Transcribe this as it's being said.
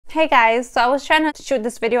Hey guys, so I was trying to shoot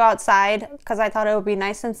this video outside because I thought it would be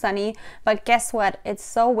nice and sunny, but guess what? It's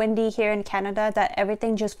so windy here in Canada that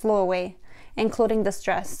everything just flew away, including the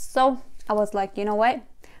stress. So I was like, you know what?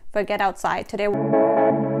 Forget outside today.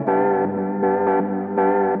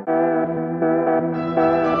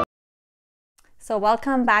 So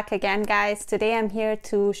welcome back again, guys. Today I'm here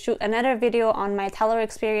to shoot another video on my teller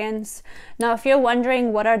experience. Now, if you're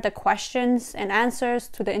wondering what are the questions and answers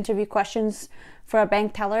to the interview questions for a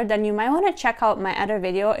bank teller, then you might want to check out my other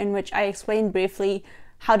video in which I explain briefly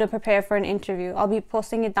how to prepare for an interview. I'll be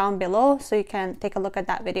posting it down below so you can take a look at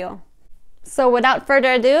that video. So without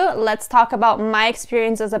further ado, let's talk about my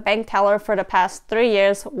experience as a bank teller for the past 3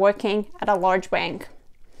 years working at a large bank.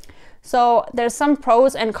 So there's some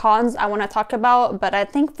pros and cons I want to talk about, but I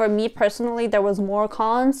think for me personally there was more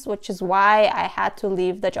cons, which is why I had to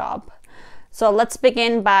leave the job. So let's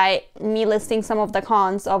begin by me listing some of the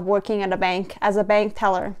cons of working at a bank as a bank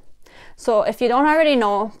teller. So if you don't already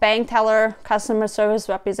know, bank teller, customer service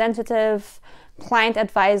representative, client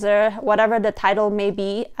advisor, whatever the title may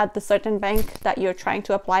be at the certain bank that you're trying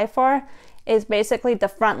to apply for, is basically the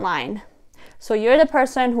front line. So you're the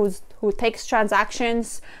person who takes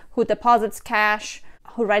transactions, who deposits cash,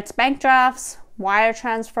 who writes bank drafts, wire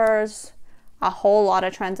transfers, a whole lot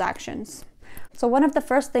of transactions. So one of the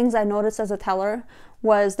first things I noticed as a teller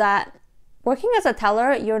was that working as a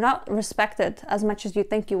teller, you're not respected as much as you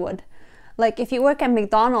think you would. Like if you work at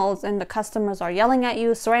McDonald's and the customers are yelling at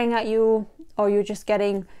you, swearing at you, or you're just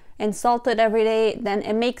getting insulted every day, then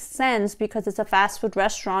it makes sense because it's a fast food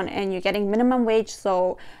restaurant and you're getting minimum wage.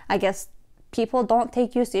 So I guess people don't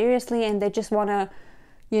take you seriously and they just want to,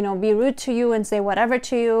 be rude to you and say whatever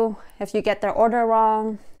to you if you get their order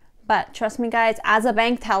wrong. But trust me guys, as a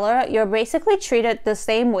bank teller, you're basically treated the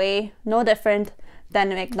same way, no different than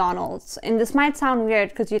McDonald's. And this might sound weird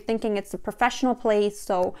because you're thinking it's a professional place,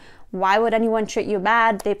 so why would anyone treat you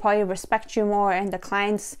bad? They probably respect you more and the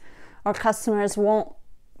clients or customers won't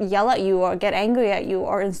yell at you or get angry at you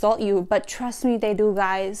or insult you. But trust me, they do,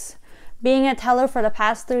 guys. Being a teller for the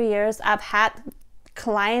past 3 years, I've had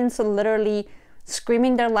clients literally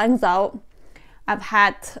screaming their lungs out. I've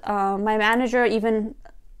had my manager even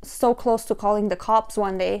so close to calling the cops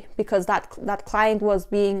one day because that client was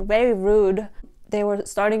being very rude. They were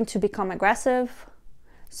starting to become aggressive.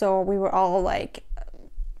 So we were all like,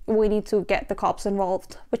 we need to get the cops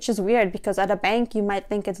involved, which is weird because at a bank you might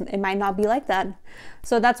think it might not be like that.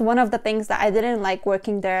 So that's one of the things that I didn't like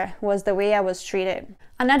working there, was the way I was treated.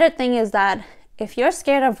 Another thing is that if you're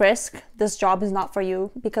scared of risk, this job is not for you,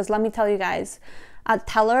 because let me tell you guys, a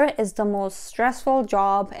teller is the most stressful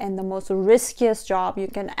job and the most riskiest job you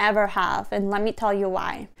can ever have. And let me tell you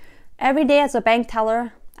why. Every day as a bank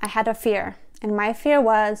teller, I had a fear. And my fear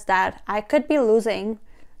was that I could be losing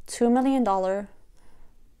 $2 million, $5,000,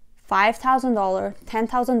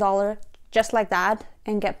 $10,000, just like that,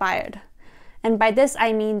 and get fired. And by this,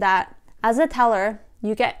 I mean that as a teller,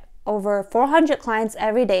 you get over 400 clients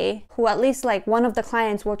every day who at least like one of the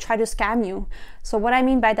clients will try to scam you. So what I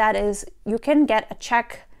mean by that is you can get a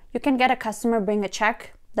check, you can get a customer bring a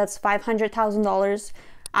check that's $500,000,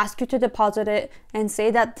 ask you to deposit it and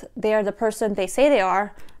say that they are the person they say they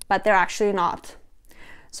are, but they're actually not.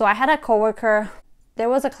 So I had a coworker, there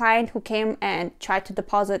was a client who came and tried to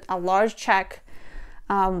deposit a large check.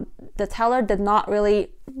 The teller did not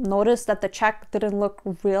really notice that the check didn't look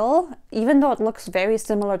real, even though it looks very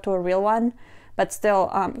similar to a real one. But still,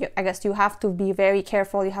 I guess you have to be very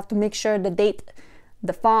careful. You have to make sure the date,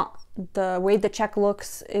 the font, the way the check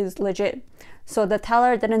looks is legit. So the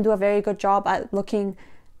teller didn't do a very good job at looking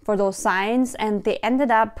for those signs, and they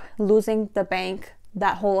ended up losing the bank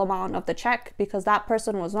that whole amount of the check because that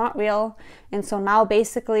person was not real. And so now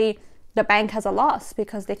basically the bank has a loss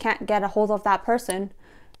because they can't get a hold of that person.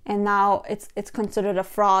 And now it's considered a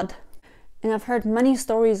fraud. And I've heard many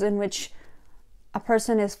stories in which a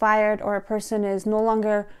person is fired or a person is no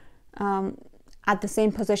longer at the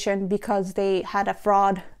same position because they had a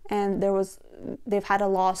fraud and they've had a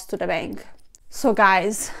loss to the bank. So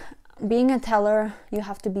guys, being a teller, you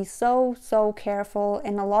have to be so careful.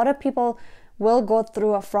 And a lot of people will go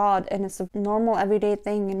through a fraud, and it's a normal everyday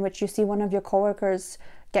thing in which you see one of your coworkers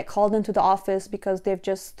get called into the office because they've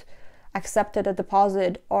just accepted a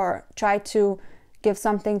deposit or tried to give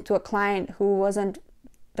something to a client who wasn't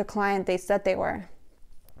the client they said they were.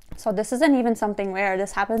 So this isn't even something rare.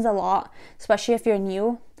 This happens a lot, especially if you're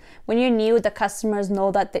new. When you're new, the customers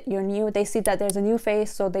know that you're new. They see that there's a new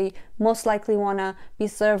face, so they most likely want to be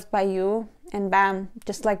served by you. And bam,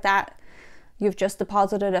 just like that, you've just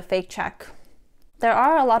deposited a fake check. there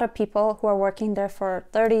are a lot of people who are working there for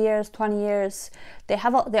 30 years, 20 years. They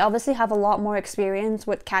obviously have a lot more experience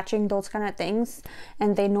with catching those kind of things,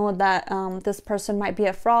 and they know that this person might be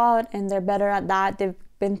a fraud, and they're better at that. They've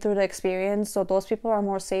been through the experience, so those people are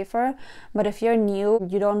more safer. But if you're new,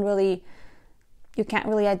 you can't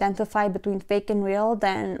really identify between fake and real,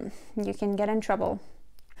 then you can get in trouble.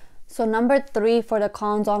 So number 3 for the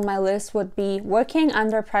cons on my list would be working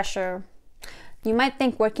under pressure. You might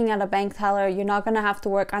think working at a bank teller, you're not going to have to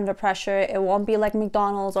work under pressure. It won't be like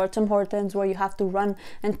McDonald's or Tim Hortons where you have to run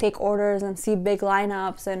and take orders and see big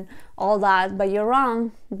lineups and all that. But you're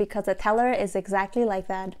wrong, because a teller is exactly like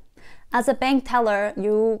that. As a bank teller,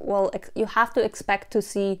 you have to expect to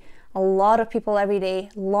see a lot of people every day,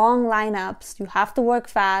 long lineups. You have to work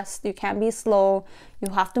fast. You can't be slow.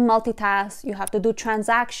 You have to multitask. You have to do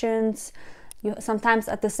transactions. Sometimes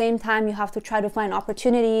at the same time, you have to try to find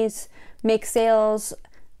opportunities, make sales,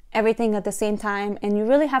 everything at the same time. And you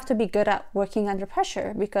really have to be good at working under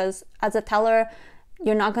pressure, because as a teller,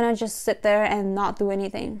 you're not going to just sit there and not do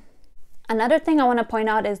anything. Another thing I want to point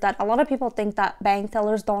out is that a lot of people think that bank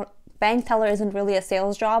teller isn't really a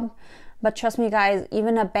sales job. But trust me guys,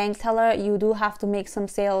 even a bank teller, you do have to make some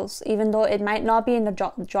sales, even though it might not be in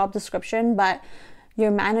the job description, but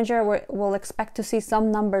your manager will expect to see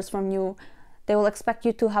some numbers from you. They will expect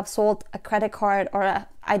you to have sold a credit card or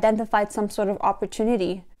identified some sort of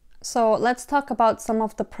opportunity. So let's talk about some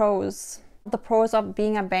of the pros. The pros of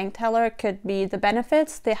being a bank teller could be the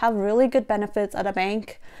benefits. They have really good benefits at a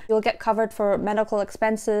bank. You'll get covered for medical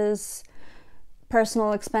expenses,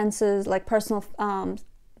 personal expenses, like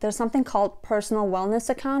there's something called personal wellness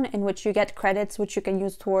account, in which you get credits which you can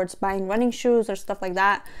use towards buying running shoes or stuff like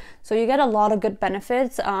that. So you get a lot of good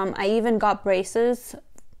benefits. I even got braces,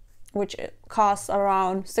 which costs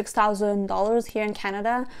around $6,000 here in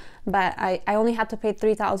Canada, but I only had to pay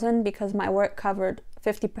 $3,000 because my work covered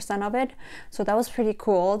 50% of it. So that was pretty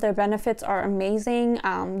cool. Their benefits are amazing.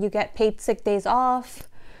 You get paid sick days off,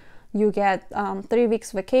 you get 3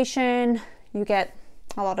 weeks vacation, you get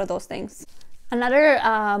a lot of those things. Another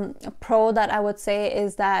pro that I would say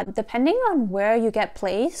is that depending on where you get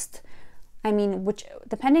placed,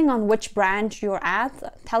 depending on which branch you're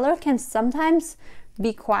at, teller can sometimes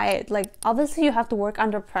be quiet. Like obviously you have to work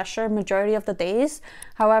under pressure majority of the days.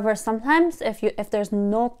 However, sometimes if there's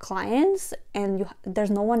no clients and there's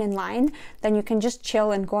no one in line, then you can just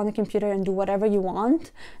chill and go on the computer and do whatever you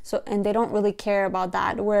want. And they don't really care about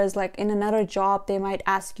that. Whereas like in another job, they might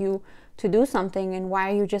ask you to do something, and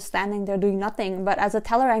why are you just standing there doing nothing? But as a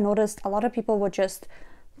teller, I noticed a lot of people would just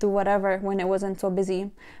do whatever when it wasn't so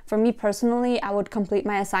busy. For me personally, I would complete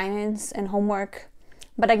my assignments and homework.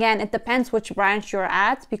 But again, it depends which branch you're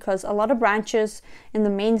at, because a lot of branches in the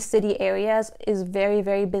main city areas is very,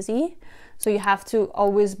 very busy. So you have to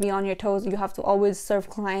always be on your toes. You have to always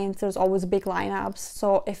serve clients. There's always big lineups.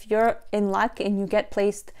 So if you're in luck and you get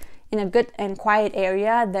placed in a good and quiet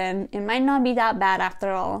area, then it might not be that bad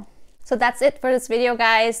after all. So that's it for this video,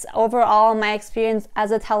 guys. Overall, my experience as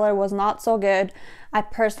a teller was not so good. I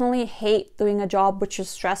personally hate doing a job which is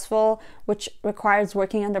stressful, which requires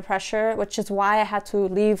working under pressure, which is why I had to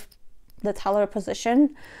leave the teller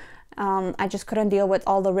position. I just couldn't deal with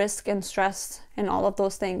all the risk and stress and all of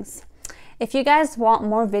those things. If you guys want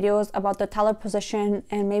more videos about the teller position,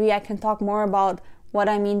 and maybe I can talk more about what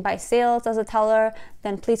I mean by sales as a teller,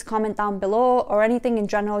 then please comment down below, or anything in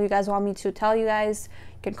general you guys want me to tell you guys.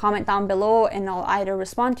 You can comment down below and I'll either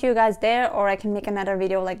respond to you guys there, or I can make another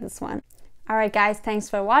video like this one. Alright guys, thanks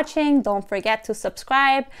for watching. Don't forget to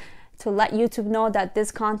subscribe to let YouTube know that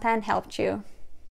this content helped you.